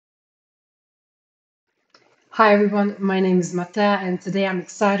Hi everyone, my name is Mata and today I'm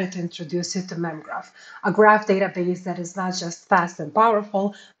excited to introduce you to Memgraph, a graph database that is not just fast and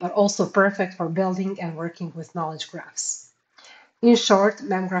powerful, but also perfect for building and working with knowledge graphs. In short,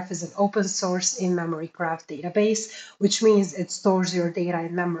 Memgraph is an open source in-memory graph database, which means it stores your data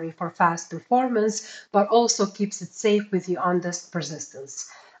in memory for fast performance, but also keeps it safe with the on-disk persistence.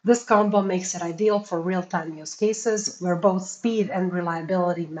 This combo makes it ideal for real-time use cases where both speed and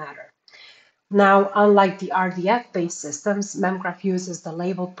reliability matter. Now, unlike the RDF-based systems, Memgraph uses the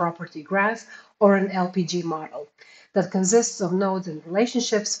labeled property graph or an LPG model that consists of nodes and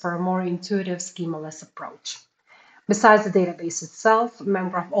relationships for a more intuitive schemaless approach. Besides the database itself,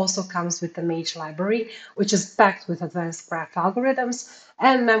 Memgraph also comes with the MAGE Library, which is packed with advanced graph algorithms,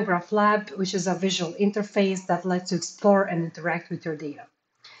 and Memgraph Lab, which is a visual interface that lets you explore and interact with your data.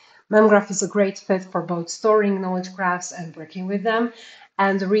 Memgraph is a great fit for both storing knowledge graphs and working with them.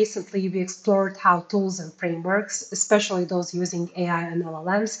 And recently, we explored how tools and frameworks, especially those using AI and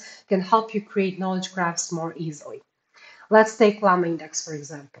LLMs, can help you create knowledge graphs more easily. Let's take Llama Index, for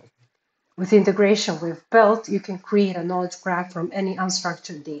example. With the integration we've built, you can create a knowledge graph from any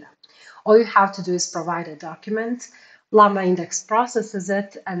unstructured data. All you have to do is provide a document, Llama Index processes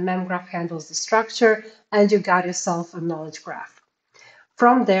it, and Memgraph handles the structure, and you got yourself a knowledge graph.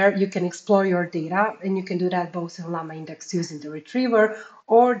 From there, you can explore your data, and you can do that both in Llama Index using the retriever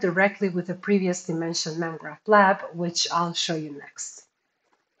or directly with the previously mentioned Memgraph Lab, which I'll show you next.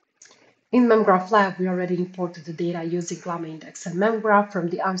 In Memgraph Lab, we already imported the data using Llama Index and Memgraph from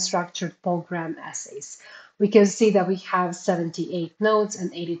the unstructured program assays. We can see that we have 78 nodes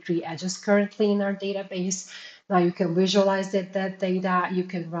and 83 edges currently in our database. Now you can visualize that data, you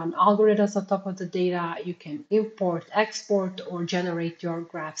can run algorithms on top of the data, you can import, export, or generate your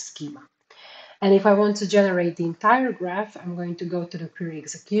graph schema. And if I want to generate the entire graph, I'm going to go to the Query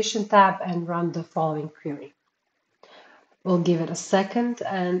Execution tab and run the following query. We'll give it a second,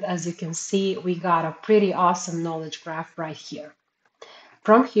 and as you can see, we got a pretty awesome knowledge graph right here.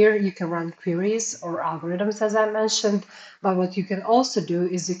 From here, you can run queries or algorithms, as I mentioned, but what you can also do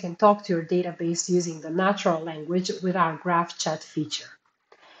is you can talk to your database using the natural language with our graph chat feature.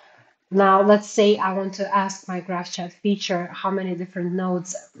 Now, let's say I want to ask my graph chat feature how many different node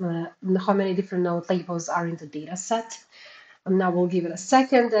labels are in the data set. And now we'll give it a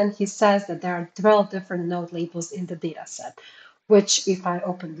second, and he says that there are 12 different node labels in the data set, which if I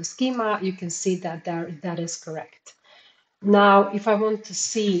open the schema, you can see that that is correct. Now, if I want to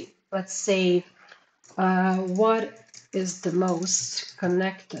see, let's say, what is the most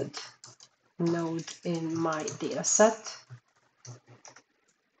connected node in my data set,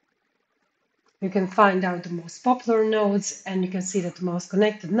 you can find out the most popular nodes, and you can see that the most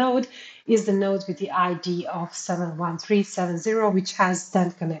connected node is the node with the ID of 71370, which has 10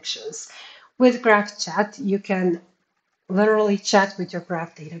 connections. With Graph Chat, you can literally chat with your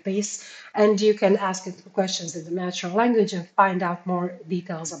graph database, and you can ask it questions in the natural language and find out more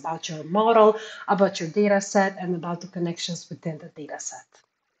details about your model, about your data set, and about the connections within the data set.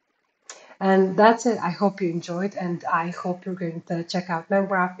 And that's it. I hope you enjoyed, and I hope you're going to check out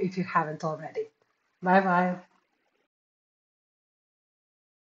Memgraph if you haven't already. Bye bye.